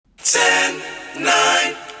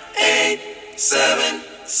7,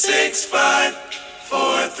 6, 5,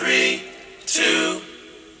 4, 3, 2,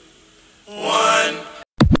 1.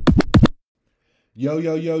 Yo,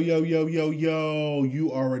 yo, yo, yo, yo, yo, yo.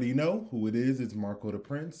 You already know who it is. It's Marco the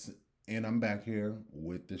Prince, and I'm back here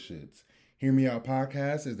with the shits. Hear Me Out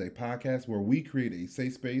Podcast is a podcast where we create a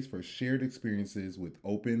safe space for shared experiences with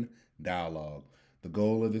open dialogue. The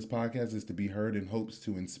goal of this podcast is to be heard in hopes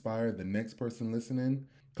to inspire the next person listening.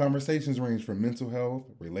 Conversations range from mental health,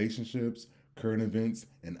 relationships, current events,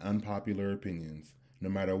 and unpopular opinions. No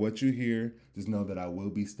matter what you hear, just know that I will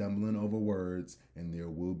be stumbling over words and there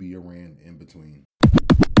will be a rant in between.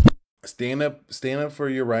 Stand up for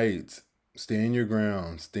your rights. Stand your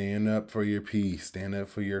ground. Stand up for your peace. Stand up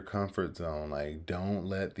for your comfort zone. Like, don't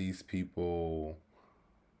let these people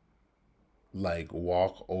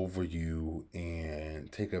walk over you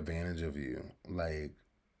and take advantage of you. Like,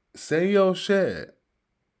 say your shit.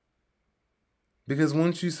 Because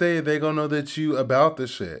once you say it, they're going to know that you about the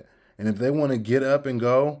shit. And if they want to get up and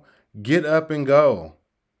go, get up and go.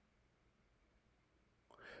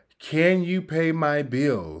 Can you pay my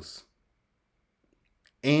bills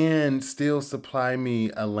and still supply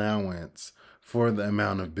me allowance for the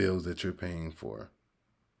amount of bills that you're paying for?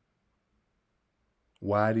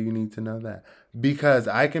 Why do you need to know that? Because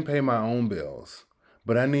I can pay my own bills.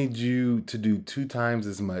 But I need you to do 2 times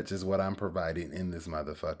as much as what I'm providing in this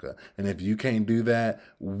motherfucker. And if you can't do that,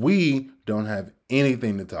 we don't have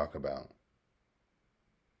anything to talk about.